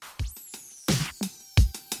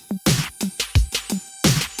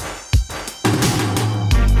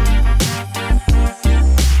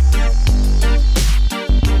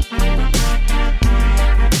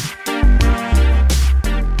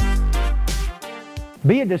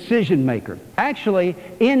Be a decision maker. Actually,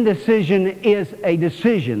 indecision is a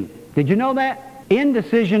decision. Did you know that?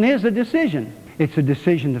 Indecision is a decision. It's a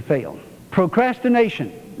decision to fail.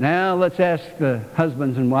 Procrastination. Now let's ask the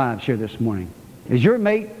husbands and wives here this morning. Is your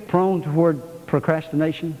mate prone toward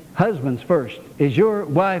procrastination? Husbands first. Is your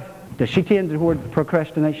wife, does she tend toward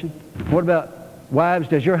procrastination? What about wives?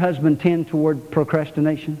 Does your husband tend toward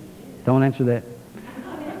procrastination? Don't answer that.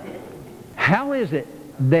 How is it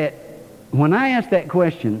that when I ask that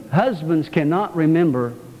question, husbands cannot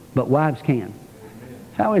remember, but wives can?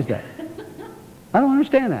 How is that? I don't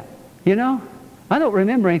understand that. You know, I don't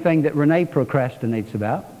remember anything that Renee procrastinates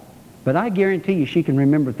about, but I guarantee you she can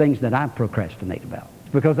remember things that I procrastinate about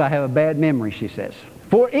because I have a bad memory, she says.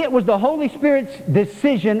 For it was the Holy Spirit's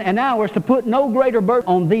decision and ours to put no greater burden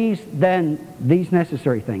on these than these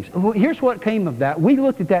necessary things. Here's what came of that. We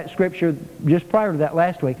looked at that scripture just prior to that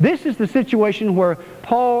last week. This is the situation where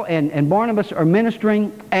Paul and Barnabas are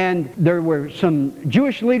ministering, and there were some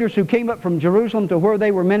Jewish leaders who came up from Jerusalem to where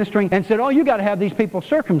they were ministering and said, oh, you got to have these people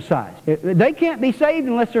circumcised. They can't be saved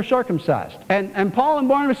unless they're circumcised. And Paul and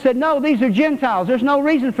Barnabas said, no, these are Gentiles. There's no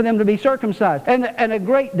reason for them to be circumcised. And a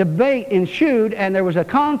great debate ensued, and there was a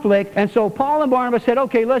conflict, and so Paul and Barnabas said,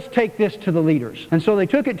 okay, let's take this to the leaders. And so they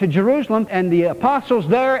took it to Jerusalem, and the apostles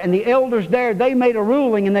there and the elders there, they made a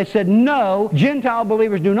ruling, and they said, no, Gentile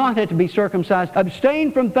believers do not have to be circumcised.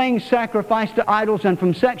 Abstain from things sacrificed to idols and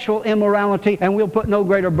from sexual immorality, and we'll put no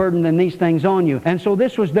greater burden than these things on you. And so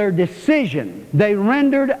this was their decision. They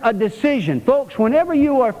rendered a decision. Folks, whenever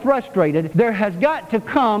you are frustrated, there has got to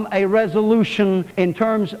come a resolution in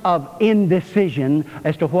terms of indecision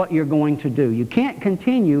as to what you're going to do. You can't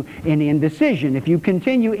continue in indecision. If you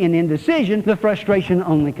continue in indecision, the frustration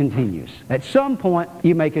only continues. At some point,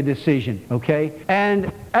 you make a decision, okay?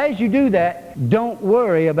 And as you do that, don't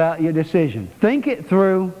worry about your decision. Think it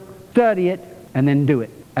through, study it, and then do it.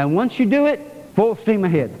 And once you do it, full steam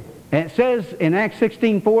ahead. And it says in Acts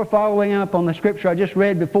 16:4, following up on the scripture I just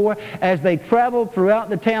read before, as they traveled throughout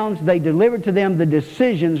the towns, they delivered to them the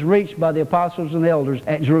decisions reached by the apostles and the elders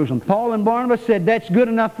at Jerusalem. Paul and Barnabas said, that's good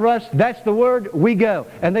enough for us. That's the word. We go.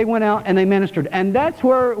 And they went out and they ministered. And that's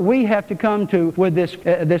where we have to come to with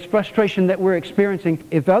this frustration that we're experiencing.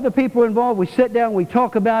 If other people are involved, we sit down, we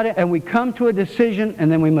talk about it, and we come to a decision, and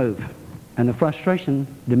then we move. And the frustration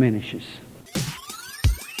diminishes.